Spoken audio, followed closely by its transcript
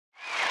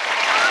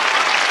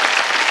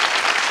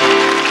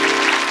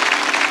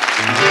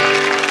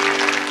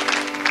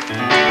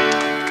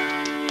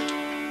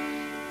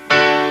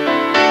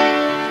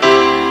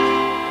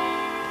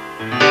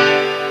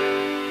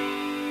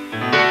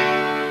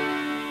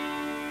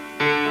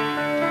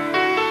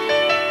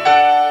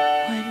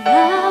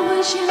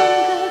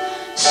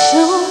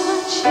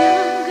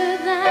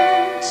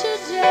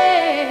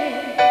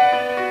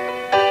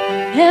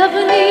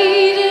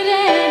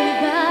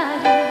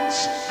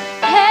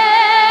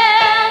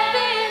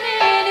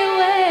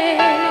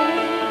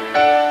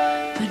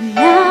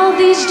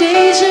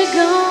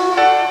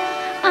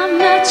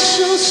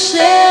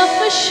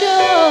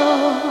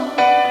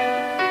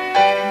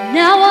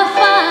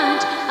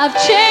I've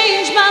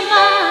changed my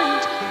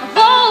mind, I've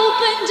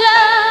opened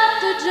up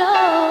the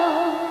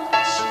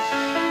doors.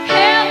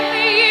 Help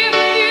me if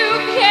you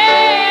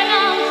can,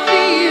 I'm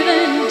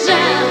feeling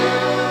down.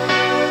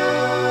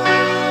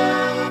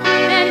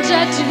 And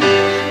I do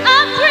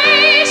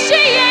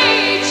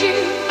appreciate you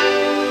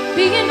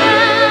being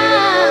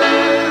mine.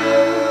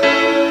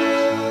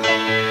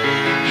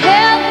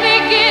 Help me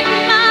get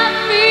my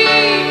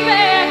feet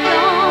back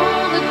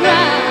on the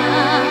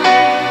ground.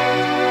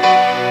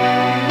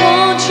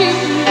 Won't you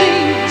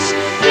please,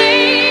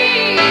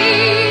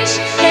 please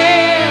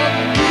help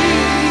me?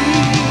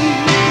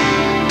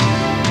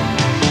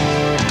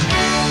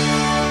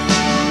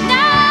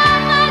 Now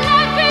my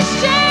life has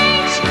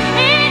changed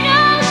in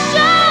oh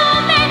so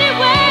many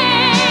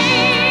ways.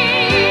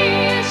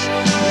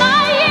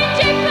 My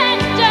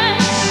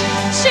independence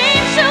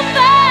seems to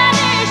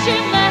vanish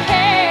in the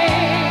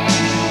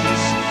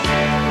haze.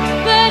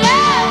 But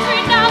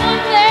every now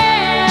and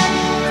then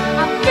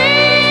I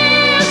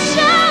feel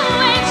so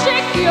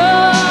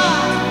insecure.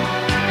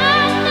 I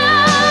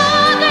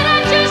know that I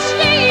just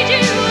need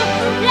you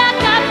like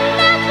I've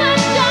never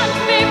done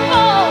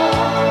before.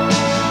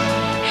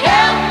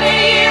 Help me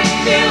if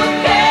you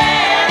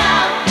can,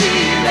 I'm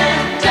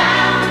feeling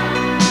down.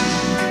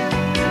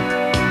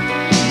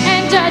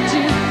 And I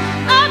do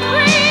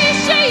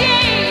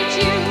appreciate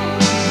you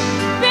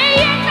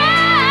being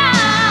mine.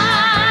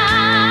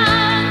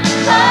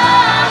 Oh,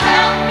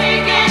 help me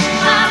get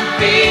my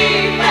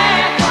feet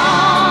back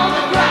on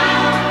the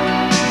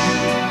ground.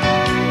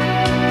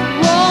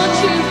 Won't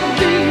you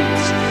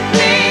please,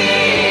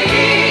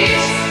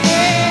 please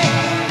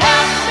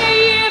help me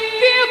if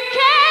you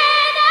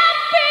can? I'm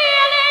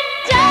feeling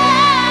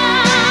down.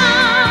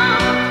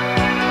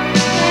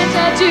 And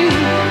I do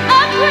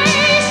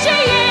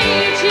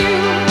appreciate you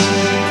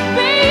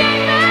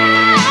being mine.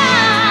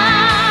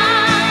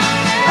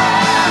 Oh,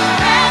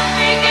 help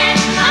me get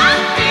my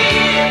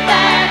feet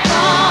back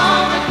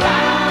on the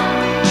ground.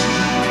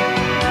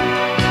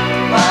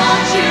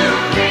 Won't you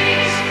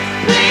please,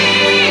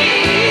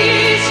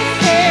 please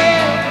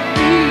help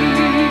me?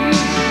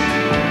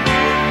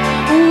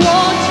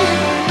 Won't you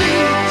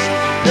please,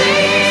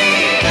 please?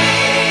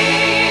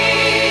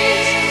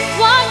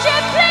 Won't you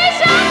please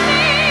help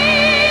me?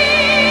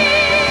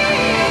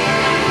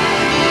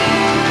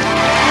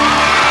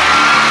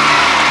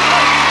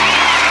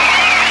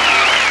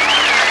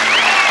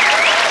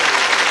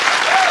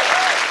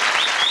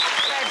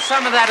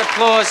 Some of that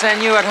applause,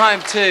 and you at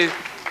home too.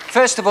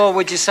 First of all,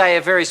 would you say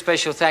a very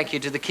special thank you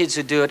to the kids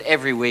who do it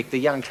every week, the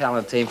Young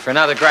Talent team, for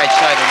another great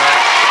show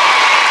tonight.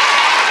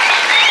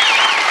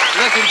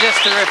 Looking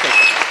just terrific.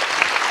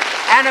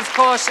 And of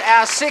course,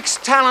 our 6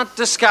 talent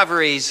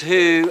discoveries,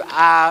 who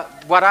are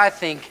what I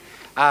think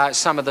are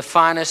some of the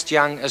finest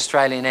young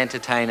Australian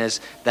entertainers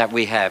that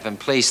we have. And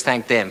please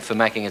thank them for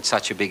making it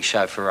such a big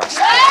show for us.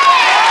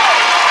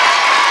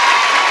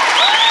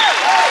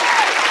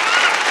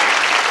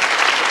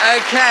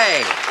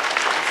 Okay.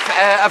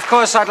 Of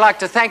course, I'd like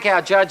to thank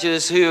our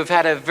judges who have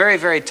had a very,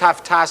 very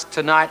tough task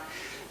tonight.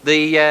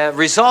 The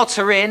results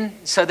are in,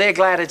 so they're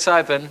glad it's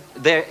open.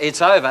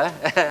 It's over,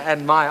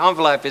 and my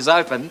envelope is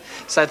open.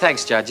 So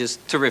thanks, judges.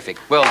 Terrific.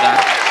 Well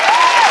done.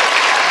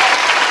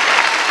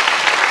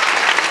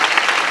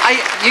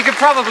 You could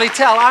probably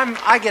tell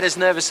I get as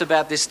nervous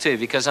about this too,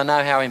 because I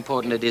know how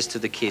important it is to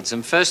the kids.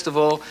 And first of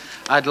all,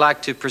 I'd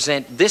like to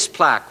present this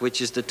plaque, which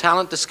is the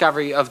Talent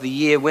Discovery of the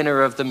Year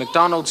winner of the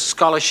McDonald's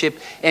Scholarship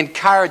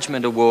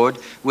Encouragement Award,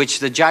 which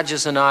the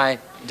judges and I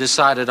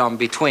decided on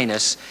between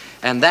us.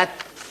 And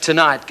that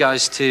tonight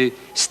goes to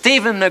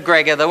Stephen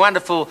McGregor, the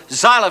wonderful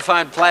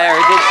xylophone player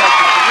who did such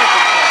a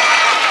terrific job.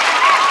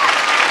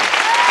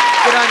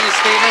 Good on you,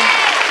 Stephen.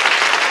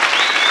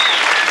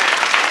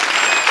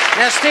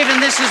 Now, Stephen,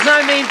 this is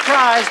no mean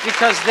prize,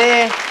 because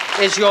there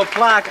is your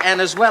plaque, and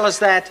as well as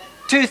that,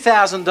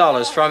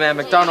 $2,000 from our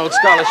McDonald's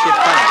Scholarship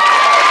Fund.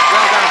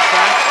 Well done,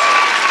 son.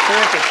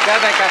 Terrific. Go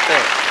back up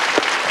there.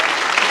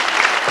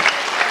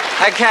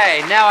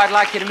 Okay, now I'd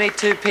like you to meet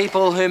 2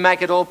 people who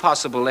make it all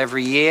possible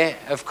every year.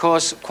 Of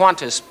course,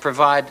 Qantas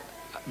provide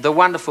the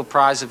wonderful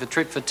prize of a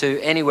trip for 2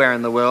 anywhere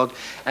in the world,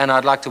 and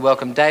I'd like to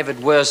welcome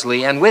David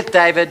Worsley. And with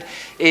David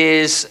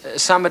is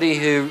somebody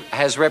who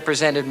has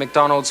represented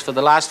McDonald's for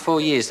the last 4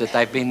 years that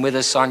they've been with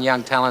us on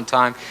Young Talent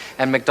Time,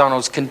 and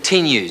McDonald's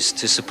continues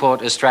to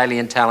support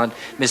Australian talent,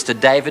 Mr.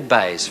 David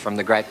Bays from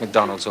the great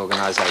McDonald's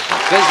organisation.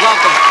 Please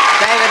welcome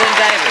David and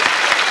David.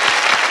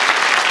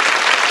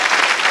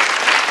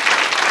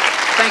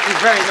 Thank you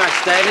very much,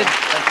 David.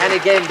 And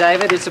again,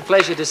 David, it's a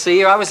pleasure to see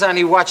you. I was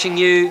only watching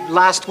you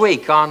last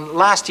week on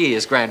last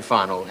year's grand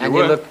final, and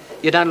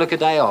you don't look a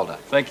day older.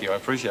 Thank you, I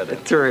appreciate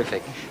it.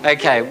 Terrific.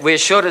 Okay, we're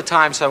short of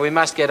time, so we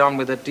must get on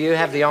with it. Do you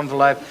have the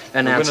envelope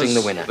announcing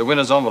the winner? The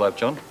winner's envelope,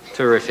 John.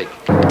 Terrific.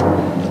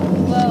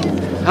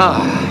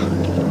 Oh.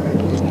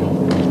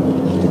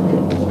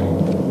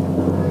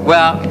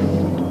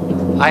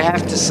 Well, I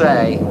have to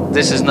say,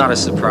 this is not a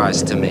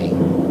surprise to me.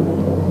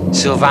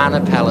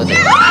 Silvie Paladino.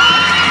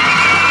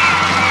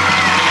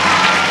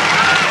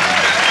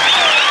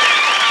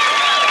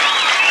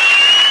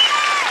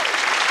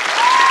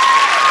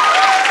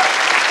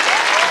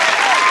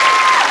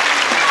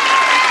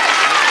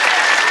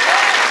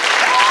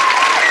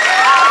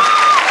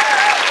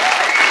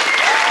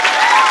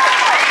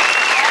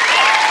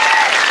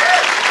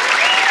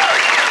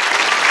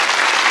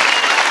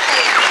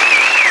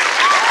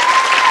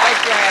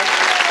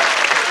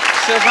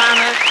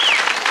 Silvana,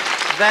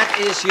 that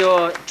is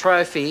your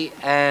trophy,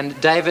 and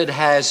David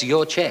has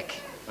your cheque.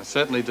 I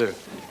certainly do.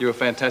 You were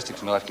fantastic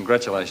tonight.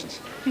 Congratulations.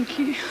 Thank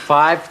you.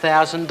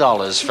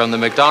 $5,000 from the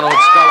McDonald's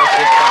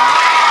Scholarship Fund.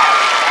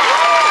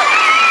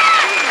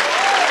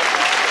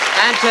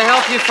 And to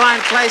help you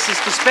find places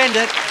to spend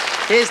it,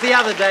 here's the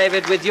other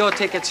David with your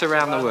tickets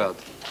around the world.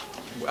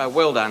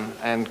 Well done,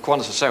 and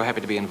Qantas is so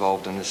happy to be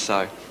involved in this,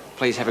 so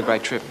please have a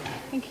great trip.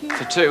 Thank you.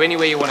 For two,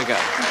 anywhere you want to go.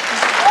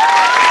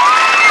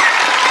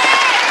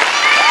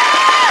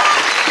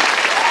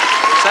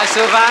 So,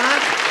 Silvana,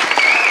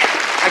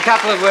 a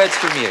couple of words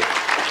from you.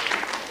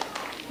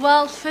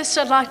 Well, first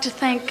I'd like to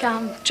thank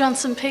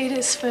Johnson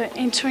Peters for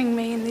entering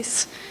me in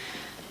this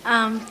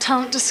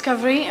talent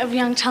discovery of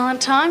Young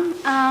Talent Time.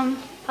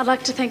 I'd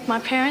like to thank my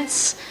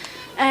parents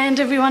and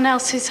everyone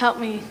else who's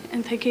helped me,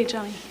 and thank you,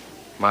 Johnny.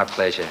 My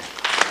pleasure.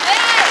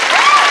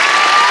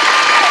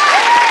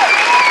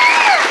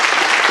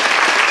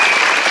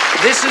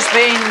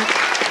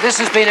 This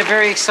has been a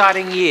very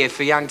exciting year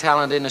for young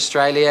talent in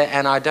Australia,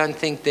 and I don't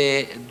think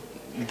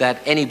that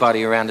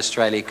anybody around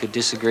Australia could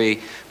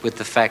disagree with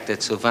the fact that,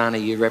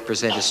 Silvana, you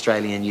represent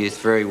Australian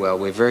youth very well.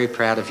 We're very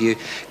proud of you.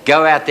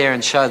 Go out there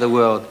and show the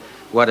world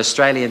what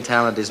Australian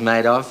talent is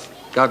made of.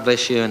 God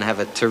bless you and have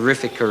a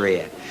terrific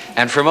career.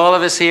 And from all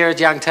of us here at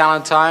Young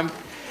Talent Time,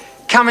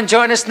 come and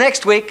join us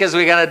next week because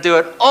we're going to do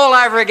it all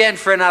over again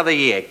for another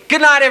year.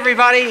 Good night,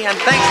 everybody, and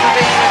thanks for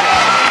being with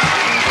us.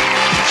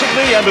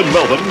 Sydney and in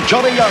Melbourne,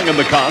 Johnny Young and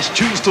the cast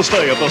choose to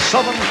stay at the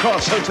Southern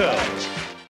Cross Hotels.